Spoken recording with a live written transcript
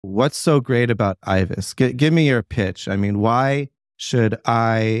What's so great about IVUS? Give me your pitch. I mean, why should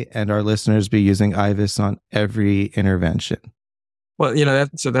I and our listeners be using IVUS on every intervention? Well,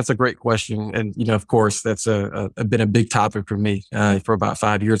 that's a great question. And, of course, that's been a big topic for me for about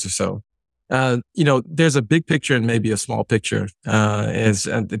 5 years or so. There's a big picture and maybe a small picture, as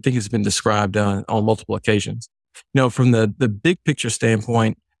I think it's been described on multiple occasions. From the big picture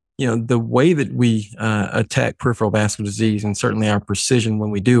standpoint, the way that we attack peripheral vascular disease, and certainly our precision when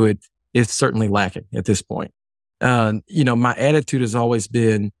we do it, is certainly lacking at this point. My attitude has always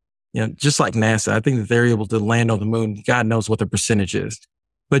been, just like NASA, I think that they're able to land on the moon. God knows what the percentage is.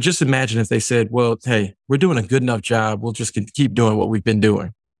 But just imagine if they said, well, hey, we're doing a good enough job. We'll just keep doing what we've been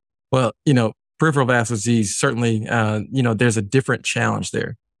doing. Well, peripheral vascular disease, certainly, there's a different challenge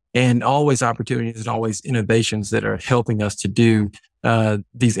there, and always opportunities and always innovations that are helping us to do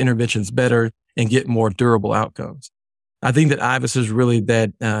these interventions better and get more durable outcomes. I think that IVUS is really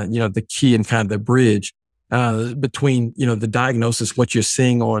that, the key and kind of the bridge between, the diagnosis, what you're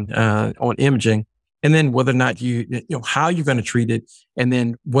seeing on imaging, and then whether or not how you're going to treat it, and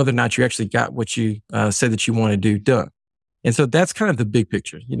then whether or not you actually got what you said that you want to do done. And so that's kind of the big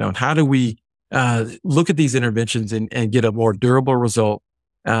picture, how do we look at these interventions and get a more durable result?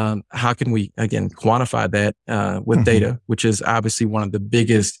 How can we, again, quantify that with data, which is obviously one of the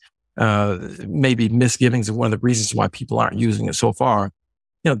biggest maybe misgivings and one of the reasons why people aren't using it so far.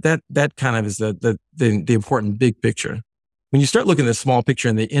 That kind of is the important big picture. When you start looking at the small picture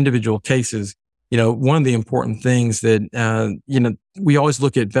in the individual cases, one of the important things that, we always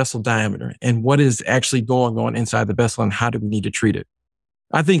look at vessel diameter and what is actually going on inside the vessel and how do we need to treat it.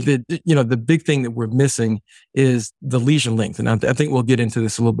 I think that, the big thing that we're missing is the lesion length. And I think we'll get into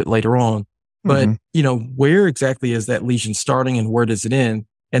this a little bit later on, but, where exactly is that lesion starting and where does it end?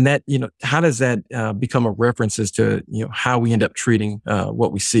 And that, how does that become a reference as to, how we end up treating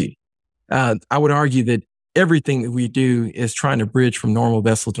what we see? I would argue that everything that we do is trying to bridge from normal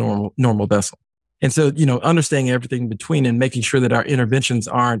vessel to normal vessel. And so, understanding everything between and making sure that our interventions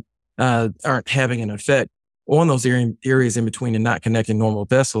aren't having an effect on those areas in between and not connecting normal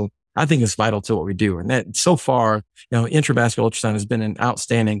vessel, I think is vital to what we do. And that so far, intravascular ultrasound has been an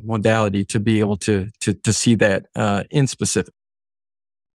outstanding modality to be able to see that in specific.